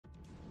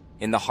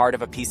In the heart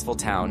of a peaceful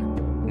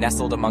town,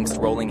 nestled amongst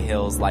rolling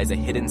hills, lies a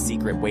hidden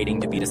secret waiting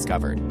to be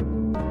discovered.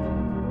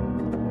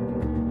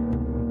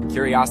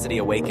 Curiosity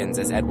awakens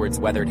as Edward's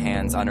weathered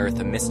hands unearth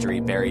a mystery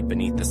buried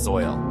beneath the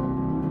soil.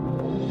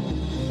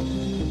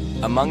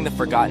 Among the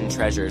forgotten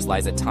treasures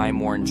lies a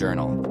time-worn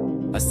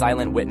journal, a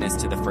silent witness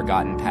to the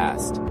forgotten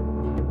past.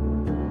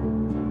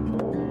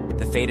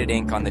 The faded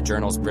ink on the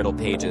journal's brittle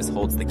pages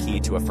holds the key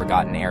to a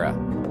forgotten era,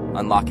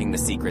 unlocking the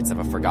secrets of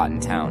a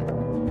forgotten town.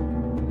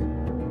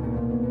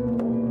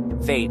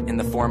 Fate, in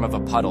the form of a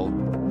puddle,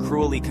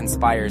 cruelly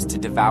conspires to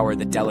devour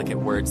the delicate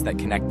words that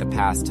connect the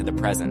past to the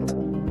present.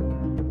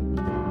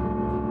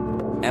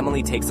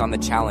 Emily takes on the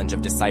challenge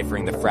of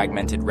deciphering the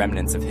fragmented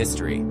remnants of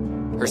history,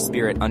 her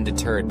spirit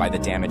undeterred by the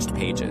damaged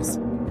pages.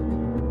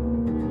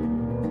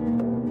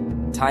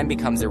 Time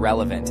becomes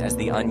irrelevant as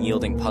the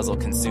unyielding puzzle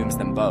consumes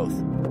them both,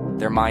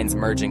 their minds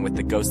merging with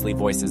the ghostly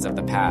voices of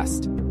the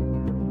past.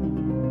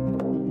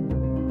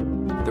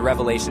 The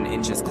revelation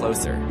inches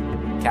closer,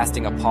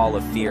 casting a pall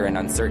of fear and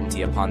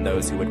uncertainty upon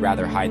those who would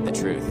rather hide the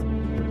truth.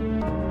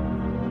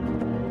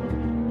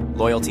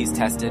 Loyalties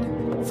tested,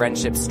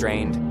 friendships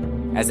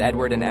strained, as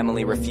Edward and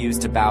Emily refuse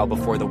to bow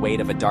before the weight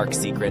of a dark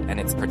secret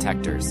and its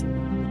protectors.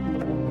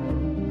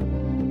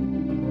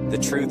 The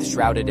truth,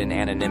 shrouded in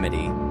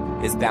anonymity,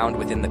 is bound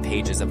within the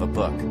pages of a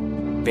book,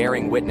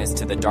 bearing witness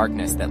to the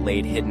darkness that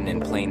laid hidden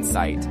in plain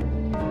sight.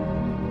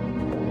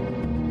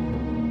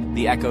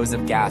 The echoes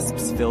of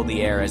gasps fill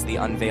the air as the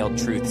unveiled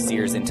truth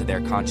sears into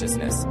their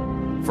consciousness,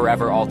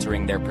 forever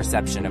altering their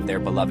perception of their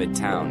beloved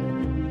town.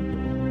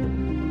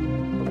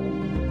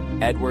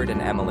 Edward and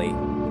Emily,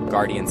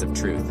 guardians of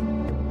truth,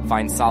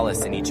 find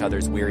solace in each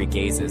other's weary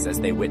gazes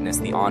as they witness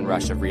the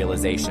onrush of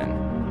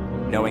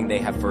realization, knowing they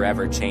have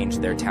forever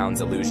changed their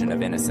town's illusion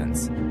of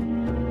innocence.